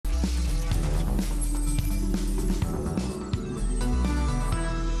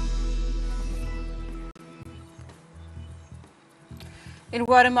In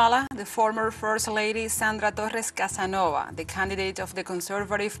Guatemala, the former First Lady Sandra Torres Casanova, the candidate of the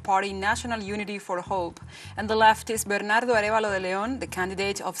Conservative Party National Unity for Hope, and the leftist Bernardo Arévalo de León, the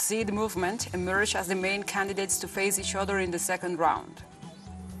candidate of Seed Movement, emerged as the main candidates to face each other in the second round.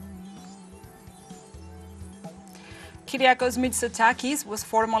 Kyriakos Mitsotakis was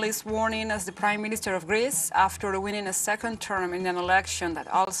formally sworn in as the Prime Minister of Greece after winning a second term in an election that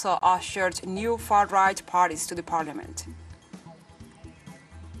also ushered new far-right parties to the parliament.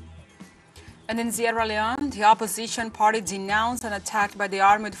 And in Sierra Leone, the opposition party denounced an attack by the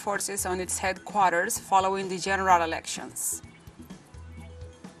armed forces on its headquarters following the general elections.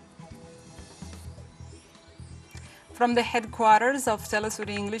 From the headquarters of TeleSUR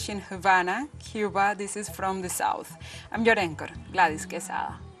English in Havana, Cuba, this is From the South. I'm your anchor, Gladys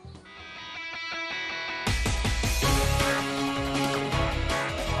Quesada.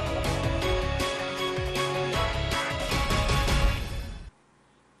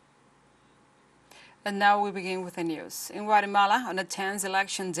 And now we begin with the news. In Guatemala, on a tense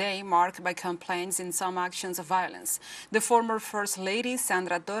election day marked by complaints in some actions of violence, the former First Lady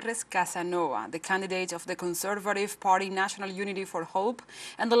Sandra Torres Casanova, the candidate of the Conservative Party National Unity for Hope,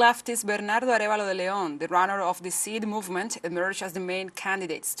 and the leftist Bernardo Arévalo de León, the runner of the Seed Movement, emerged as the main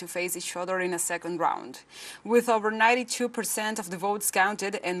candidates to face each other in a second round. With over 92% of the votes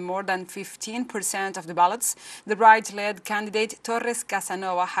counted and more than 15% of the ballots, the right-led candidate Torres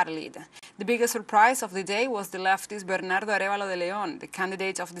Casanova had a lead. The biggest surprise of the day was the leftist Bernardo Arévalo de León, the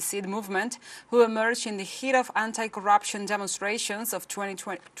candidate of the Seed Movement, who emerged in the heat of anti-corruption demonstrations of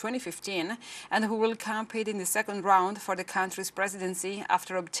 2015 and who will compete in the second round for the country's presidency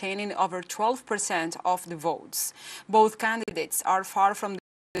after obtaining over 12% of the votes. Both candidates are far from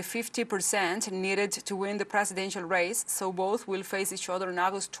the 50% needed to win the presidential race, so both will face each other on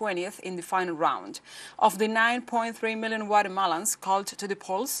August 20th in the final round. Of the 9.3 million Guatemalans called to the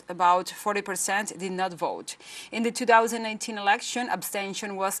polls, about 40% did not vote. In the 2019 election,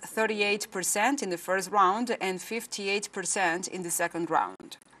 abstention was 38% in the first round and 58% in the second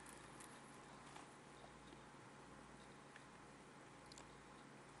round.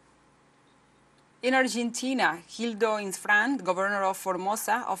 In Argentina, Gildo Infran, governor of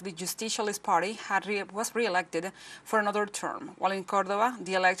Formosa of the Justicialist Party, was re-elected for another term, while in Córdoba,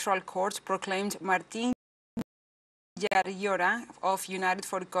 the Electoral Court proclaimed Martín Yarlora of United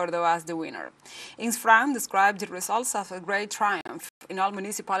for Córdoba as the winner. Infran described the results as a great triumph in all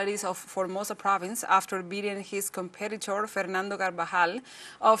municipalities of Formosa province after beating his competitor Fernando Carvajal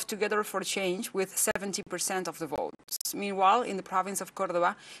of Together for Change with 70% of the votes. Meanwhile, in the province of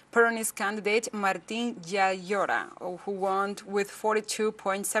Córdoba, Peronist candidate Martín Yarlora, who won with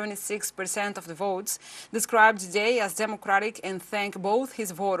 42.76% of the votes, described the day as democratic and thanked both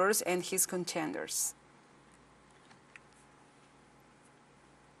his voters and his contenders.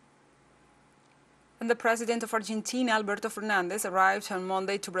 And the president of Argentina, Alberto Fernandez, arrived on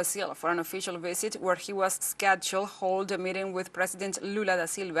Monday to Brazil for an official visit where he was scheduled to hold a meeting with President Lula da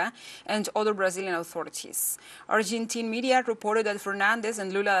Silva and other Brazilian authorities. Argentine media reported that Fernandez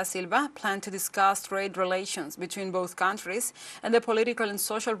and Lula da Silva plan to discuss trade relations between both countries and the political and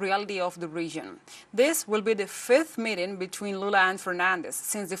social reality of the region. This will be the fifth meeting between Lula and Fernandez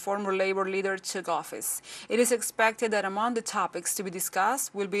since the former labor leader took office. It is expected that among the topics to be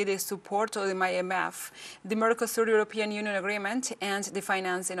discussed will be the support of the IMF, the Mercosur European Union Agreement, and the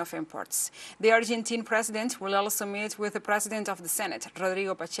financing of imports. The Argentine president will also meet with the president of the Senate,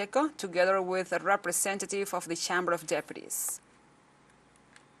 Rodrigo Pacheco, together with a representative of the Chamber of Deputies.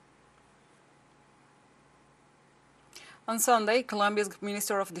 On Sunday, Colombia's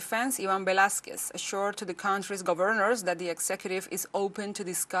Minister of Defense, Iván Velázquez, assured to the country's governors that the executive is open to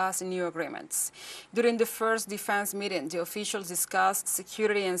discuss new agreements. During the first defense meeting, the officials discussed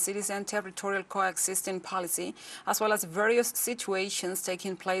security and citizen territorial coexisting policy, as well as various situations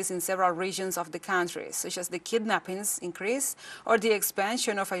taking place in several regions of the country, such as the kidnappings increase or the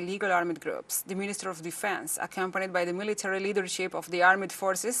expansion of illegal armed groups. The Minister of Defense, accompanied by the military leadership of the armed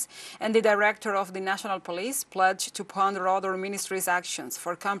forces and the director of the National Police, pledged to ponder other ministries' actions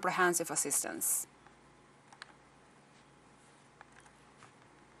for comprehensive assistance.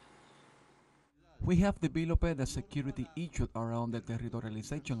 We have developed a security issue around the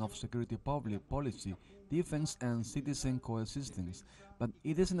territorialization of security public policy, defense and citizen coexistence, but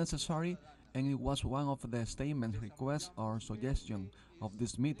it is necessary, and it was one of the statements, requests or suggestions of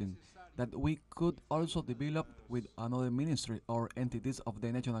this meeting, that we could also develop with another ministry or entities of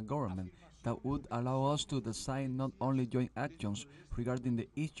the national government that would allow us to design not only joint actions regarding the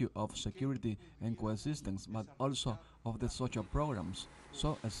issue of security and coexistence, but also of the social programs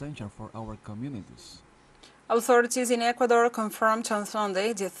so essential for our communities. Authorities in Ecuador confirmed on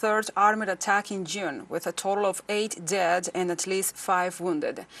Sunday the third armed attack in June, with a total of 8 dead and at least 5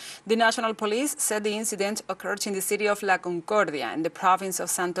 wounded. The national police said the incident occurred in the city of La Concordia in the province of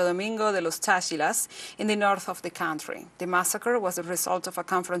Santo Domingo de los Táchilas in the north of the country. The massacre was the result of a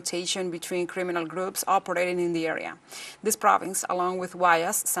confrontation between criminal groups operating in the area. This province, along with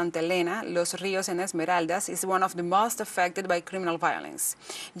Guayas, Santa Elena, Los Rios, and Esmeraldas, is one of the most affected by criminal violence.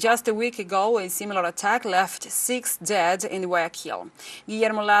 Just a week ago, a similar attack left 6 dead in Guayaquil.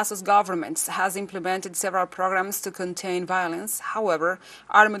 Guillermo Lazo's government has implemented several programs to contain violence. However,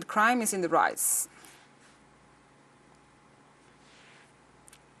 armed crime is in the rise.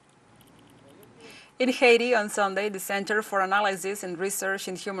 In Haiti on Sunday, the Center for Analysis and Research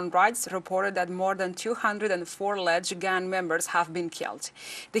in Human Rights reported that more than 204 alleged gang members have been killed.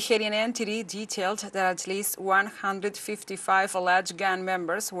 The Haitian entity detailed that at least 155 alleged gang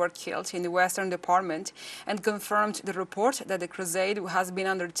members were killed in the Western Department and confirmed the report that the crusade has been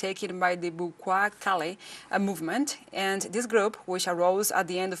undertaken by the Bourgeois movement. And this group, which arose at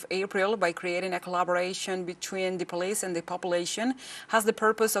the end of April by creating a collaboration between the police and the population, has the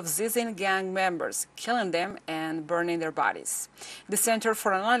purpose of seizing gang members, killing them, and burning their bodies. The Center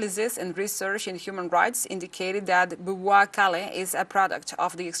for Analysis and Research in Human Rights indicated that Bourgeois is a product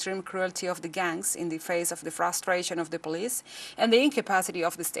of the extreme cruelty of the gangs in the face of the frustration of the police and the incapacity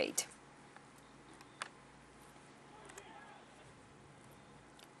of the state.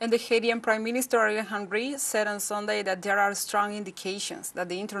 And the Haitian Prime Minister Ariel Henry said on Sunday that there are strong indications that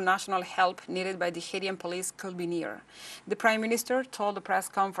the international help needed by the Haitian police could be near. The Prime Minister told a press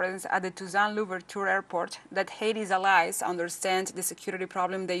conference at the Toussaint Louverture Airport that Haiti's allies understand the security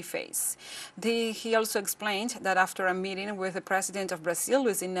problem they face. He also explained that after a meeting with the President of Brazil,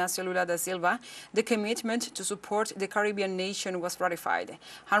 Luiz Inácio Lula da Silva, the commitment to support the Caribbean nation was ratified.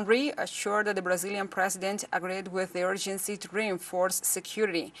 Henry assured that the Brazilian president agreed with the urgency to reinforce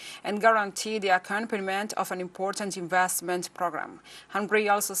security and guarantee the accompaniment of an important investment program. Henry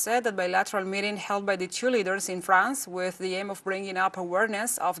also said that bilateral meeting held by the two leaders in France with the aim of bringing up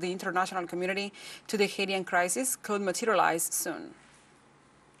awareness of the international community to the Haitian crisis could materialize soon.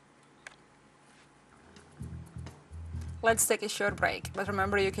 Let's take a short break, but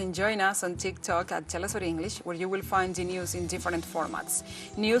remember you can join us on TikTok at TeleSUR English, where you will find the news in different formats,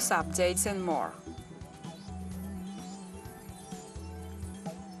 news updates and more.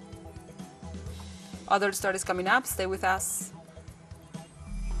 Other stories coming up. Stay with us.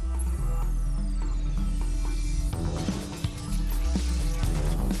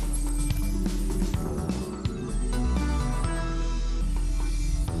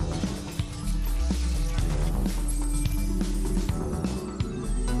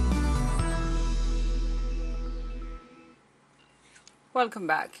 Welcome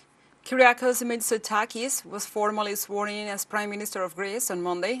back. Kyriakos Mitsotakis was formally sworn in as Prime Minister of Greece on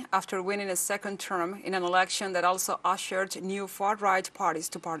Monday after winning a second term in an election that also ushered new far-right parties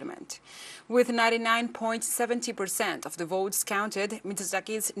to parliament. With 99.70% of the votes counted,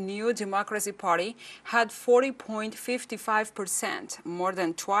 Mitsotakis' New Democracy Party had 40.55%, more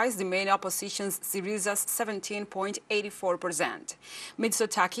than twice the main opposition's Syriza's 17.84%.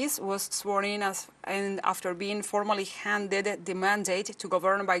 Mitsotakis was sworn in after being formally handed the mandate to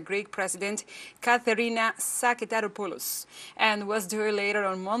govern by Greek President Katherina Saketaropoulos, and was due later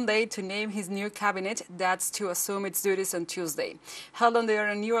on Monday to name his new cabinet that's to assume its duties on Tuesday. Held under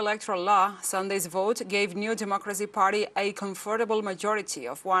a new electoral law, Sunday's vote gave New Democracy Party a comfortable majority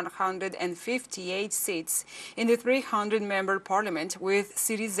of 158 seats in the 300-member parliament, with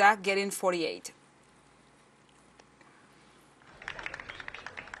Syriza getting 48.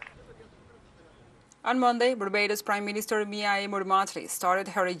 On Monday, Barbados Prime Minister Mia Murmatri started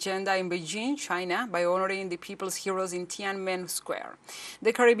her agenda in Beijing, China, by honoring the people's heroes in Tiananmen Square.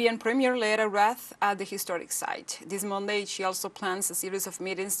 The Caribbean Premier led a wreath at the historic site. This Monday, she also plans a series of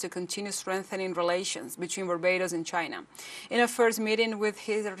meetings to continue strengthening relations between Barbados and China. In a first meeting with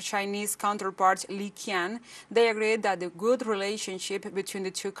his Chinese counterpart Li Qian, they agreed that the good relationship between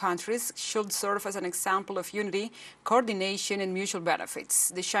the two countries should serve as an example of unity, coordination, and mutual benefits.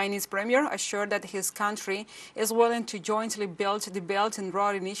 The Chinese Premier assured that his country is willing to jointly build the Belt and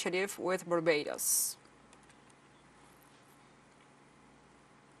Road Initiative with Barbados.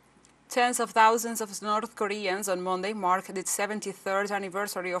 Tens of thousands of North Koreans on Monday marked the 73rd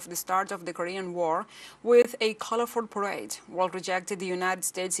anniversary of the start of the Korean War with a colorful parade, while rejecting the United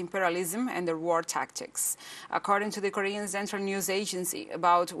States imperialism and their war tactics. According to the Korean Central News Agency,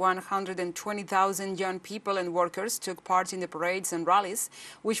 about 120,000 young people and workers took part in the parades and rallies,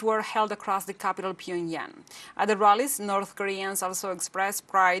 which were held across the capital Pyongyang. At the rallies, North Koreans also expressed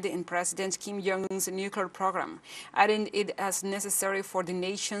pride in President Kim Jong-un's nuclear program, adding it as necessary for the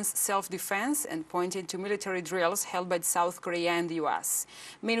nation's self-defense and pointing to military drills held by South Korea and the U.S.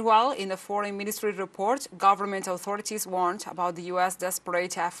 Meanwhile, in the Foreign Ministry report, government authorities warned about the U.S.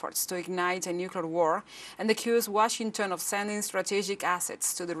 desperate efforts to ignite a nuclear war and accused Washington of sending strategic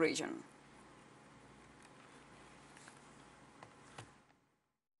assets to the region.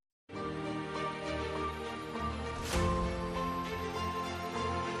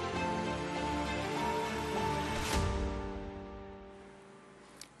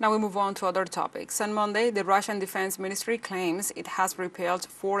 Now we move on to other topics. On Monday, the Russian Defense Ministry claims it has repelled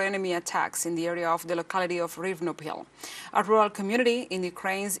 4 enemy attacks in the area of the locality of Rivnopil, a rural community in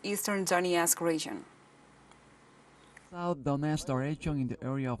Ukraine's eastern Donetsk region. South Donetsk direction in the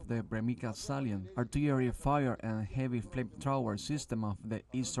area of the Bremika salient, artillery fire and heavy flamethrower system of the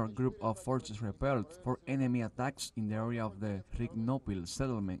Eastern Group of Forces repelled 4 enemy attacks in the area of the Rivnopil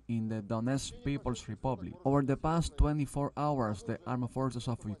settlement in the Donetsk People's Republic. Over the past 24 hours, the armed forces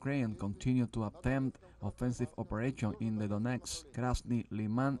of Ukraine continue to attempt offensive operation in the Donetsk, Krasny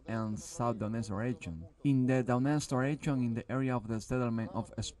Liman and South Donetsk direction. In the Donetsk direction in the area of the settlement of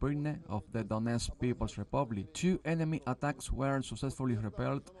Spirne of the Donetsk People's Republic, 2 enemy attacks were successfully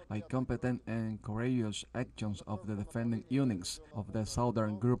repelled by competent and courageous actions of the defending units of the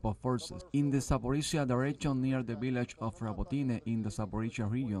Southern Group of Forces. In the Zaporizhia direction near the village of Rabotine in the Zaporizhia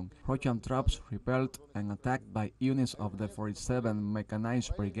region, Russian troops repelled and attacked by units of the 47th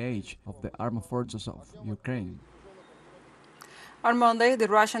Mechanized Brigade of the Armed Forces of Ukraine. On Monday, the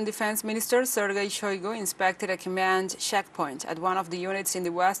Russian Defense Minister Sergei Shoigu inspected a command checkpoint at one of the units in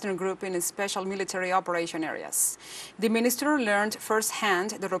the Western Group in special military operation areas. The minister learned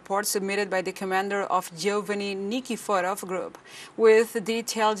firsthand the report submitted by the commander of Yevgeny Nikiforov Group, with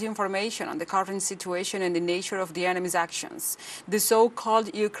detailed information on the current situation and the nature of the enemy's actions. The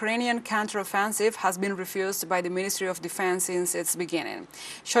so-called Ukrainian counteroffensive has been refused by the Ministry of Defense since its beginning.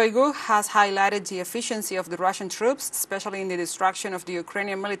 Shoigu has highlighted the efficiency of the Russian troops, especially in the destruction of the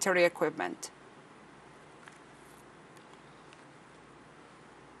Ukrainian military equipment.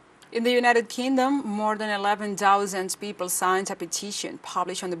 In the United Kingdom, more than 11,000 people signed a petition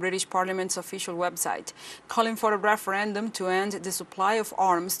published on the British Parliament's official website, calling for a referendum to end the supply of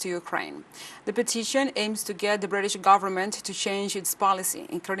arms to Ukraine. The petition aims to get the British government to change its policy,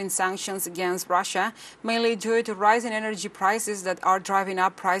 including sanctions against Russia, mainly due to rising energy prices that are driving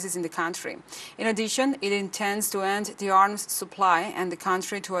up prices in the country. In addition, it intends to end the arms supply and the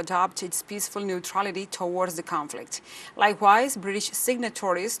country to adopt its peaceful neutrality towards the conflict. Likewise, British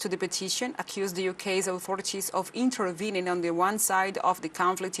signatories to the petition accused the UK's authorities of intervening on the one side of the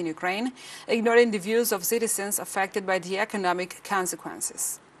conflict in Ukraine, ignoring the views of citizens affected by the economic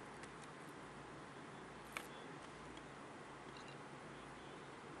consequences.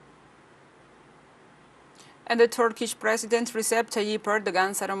 And the Turkish President Recep Tayyip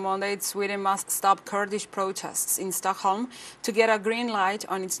Erdogan said on Monday that Sweden must stop Kurdish protests in Stockholm to get a green light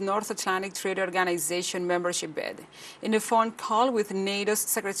on its North Atlantic Treaty Organization membership bid. In a phone call with NATO's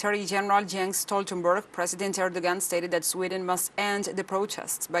Secretary General Jens Stoltenberg, President Erdogan stated that Sweden must end the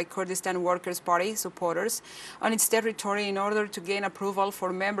protests by Kurdistan Workers' Party supporters on its territory in order to gain approval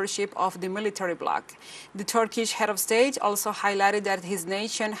for membership of the military bloc. The Turkish head of state also highlighted that his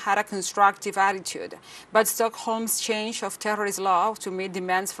nation had a constructive attitude, but Stockholm's change of terrorist law to meet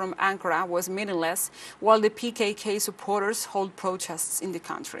demands from Ankara was meaningless, while the PKK supporters hold protests in the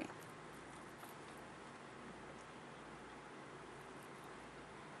country.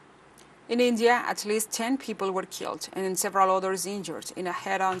 In India, at least 10 people were killed and several others injured in a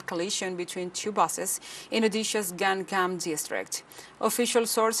head-on collision between 2 buses in Odisha's Ganjam district. Official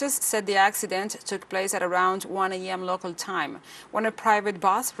sources said the accident took place at around 1 a.m. local time, when a private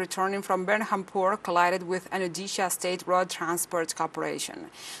bus returning from Berhampur collided with an Odisha State Road Transport Corporation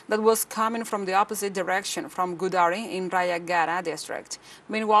that was coming from the opposite direction from Gudari in Rayagada district.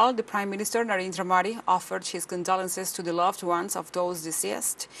 Meanwhile, the Prime Minister Narendra Modi offered his condolences to the loved ones of those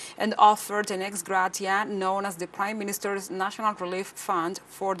deceased and offered an ex gratia known as the Prime Minister's National Relief Fund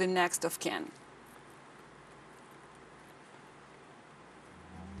for the next of kin.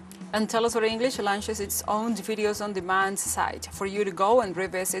 And TeleSUR English launches its own videos on demand site for you to go and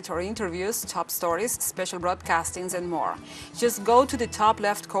revisit our interviews, top stories, special broadcastings, and more. Just go to the top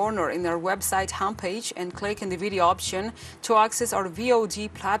left corner in our website homepage and click on the video option to access our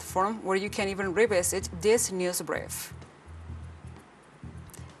VOD platform, where you can even revisit this news brief.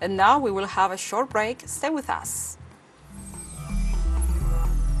 And now we will have a short break. Stay with us.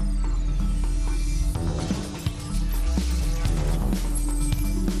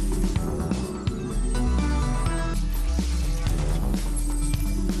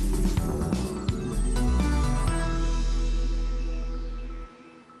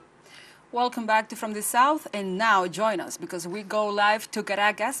 Welcome back to From the South, and now join us because we go live to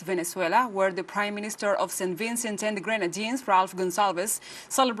Caracas, Venezuela, where the Prime Minister of St. Vincent and the Grenadines, Ralph Gonsalves,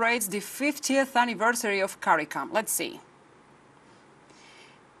 celebrates the 50th anniversary of CARICOM. Let's see.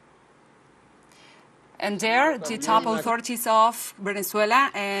 And there, the top authorities of Venezuela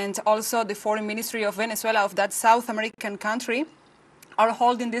and also the Foreign Ministry of Venezuela of that South American country are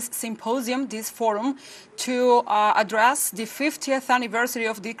holding this symposium, this forum, to address the 50th anniversary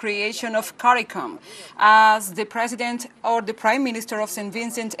of the creation of CARICOM. As the President or the Prime Minister of St.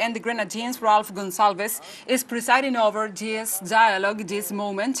 Vincent and the Grenadines, Ralph Gonsalves, is presiding over this dialogue, this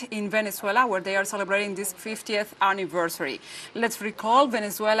moment in Venezuela, where they are celebrating this 50th anniversary. Let's recall,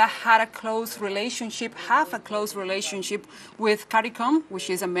 Venezuela have a close relationship with CARICOM, which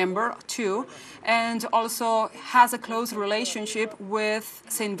is a member too, and also has a close relationship with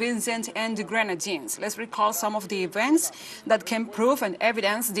St. Vincent and the Grenadines. Let's recall some of the events that can prove and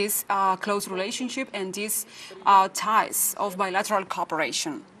evidence this close relationship and these ties of bilateral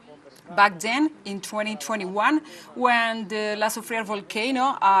cooperation. Back then, in 2021, when the La Soufrière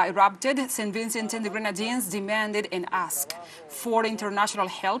volcano erupted, St. Vincent and the Grenadines demanded and asked for international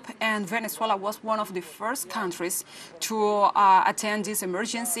help, and Venezuela was one of the first countries to attend this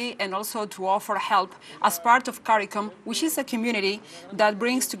emergency and also to offer help as part of CARICOM, which is a community that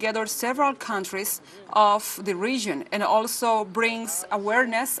brings together several countries of the region and also brings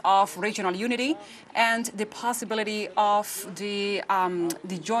awareness of regional unity and the possibility of the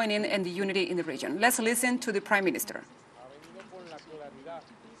joining and the unity in the region. Let's listen to the Prime Minister.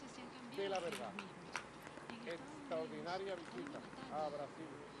 Extraordinaria visita a Brasil.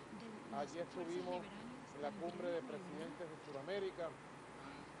 Allí estuvimos en la cumbre de presidentes de Sudamérica,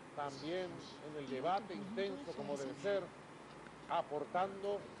 también en el debate intenso como debe ser,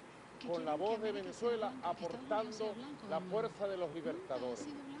 aportando con la voz de Venezuela, aportando la fuerza de los libertadores,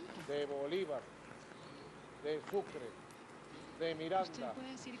 de Bolívar, de Sucre, de Miranda,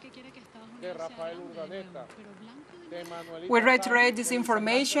 de Rafael Urdaneta. We reiterate this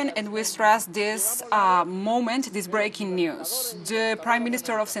information and we stress this moment, this breaking news. The Prime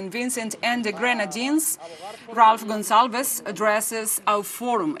Minister of St. Vincent and the Grenadines, Ralph Gonsalves, addresses a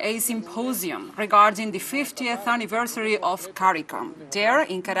forum, a symposium regarding the 50th anniversary of CARICOM. There,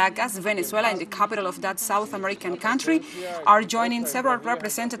 in Caracas, Venezuela, in the capital of that South American country, are joining several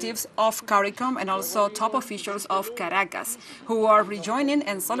representatives of CARICOM and also top officials of Caracas, who are rejoining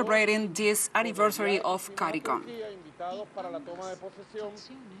and celebrating this anniversary of CARICOM. Invitados para la toma de posesión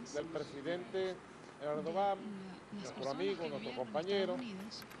del presidente Erdogan, nuestro amigo, nuestro compañero,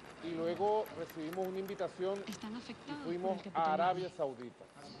 y luego recibimos una invitación y fuimos a Arabia Saudita,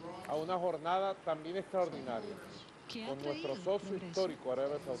 a una jornada también extraordinaria, con nuestro socio histórico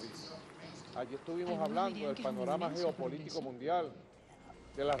Arabia Saudita. Allí estuvimos hablando del panorama geopolítico mundial,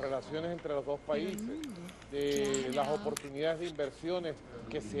 de las relaciones entre los dos países, de las oportunidades de inversiones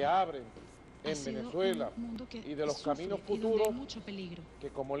que se abren en Venezuela y de los caminos futuros que,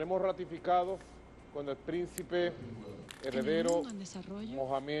 como le hemos ratificado con el príncipe heredero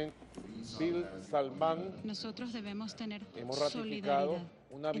Mohammed bin Salman, hemos ratificado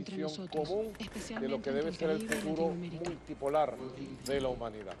una visión común de lo que debe ser el futuro multipolar de la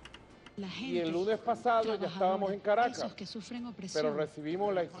humanidad. Y el lunes pasado ya estábamos en Caracas, pero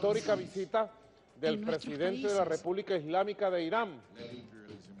recibimos la histórica visita del presidente de la República Islámica de Irán,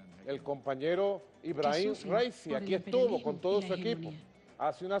 el compañero Ibrahim Raisi. Aquí estuvo con todo su equipo.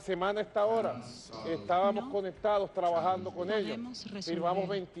 Hace una semana a esta hora estábamos conectados, trabajando con ellos. Firmamos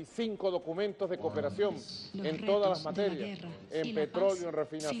 25 documentos de cooperación en todas las materias, en petróleo, en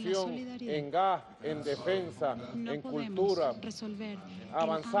refinación, en gas, en defensa, en cultura.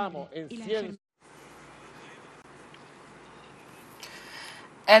 Avanzamos en ciencia.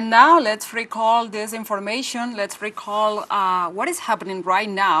 And now let's recall this information. Let's recall what is happening right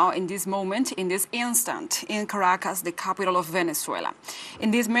now in this moment, in this instant, in Caracas, the capital of Venezuela.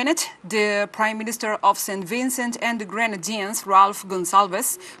 In this minute, the Prime Minister of St. Vincent and the Grenadines, Ralph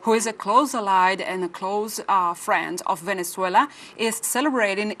Gonsalves, who is a close ally and a close friend of Venezuela, is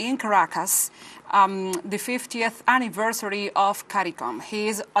celebrating in Caracas the 50th anniversary of CARICOM. He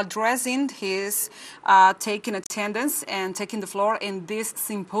is addressing, he is taking attendance and taking the floor in this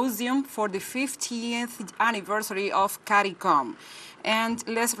symposium for the 50th anniversary of CARICOM. And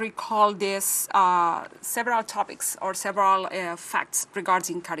let's recall this several topics or several facts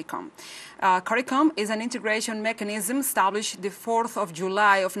regarding CARICOM. CARICOM is an integration mechanism established the 4th of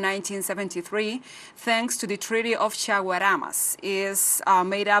July of 1973 thanks to the Treaty of Chaguaramas. It is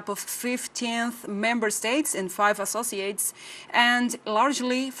made up of 15 member states and 5 associates, and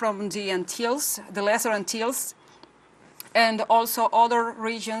largely from the Antilles, the Lesser Antilles, and also other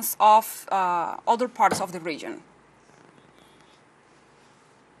regions of other parts of the region.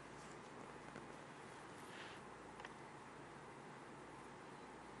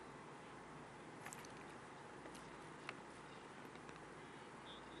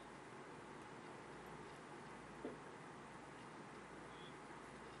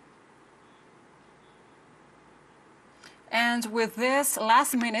 And with this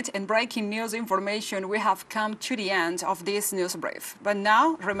last minute and breaking news information, we have come to the end of this news brief. But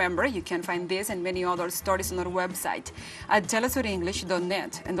now, remember, you can find this and many other stories on our website at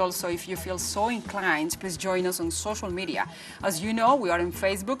telesurenglish.net. And also, if you feel so inclined, please join us on social media. As you know, we are on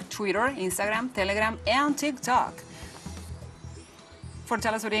Facebook, Twitter, Instagram, Telegram, and TikTok. For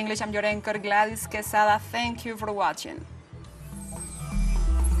TeleSUR English, I'm your anchor, Gladys Quesada. Thank you for watching.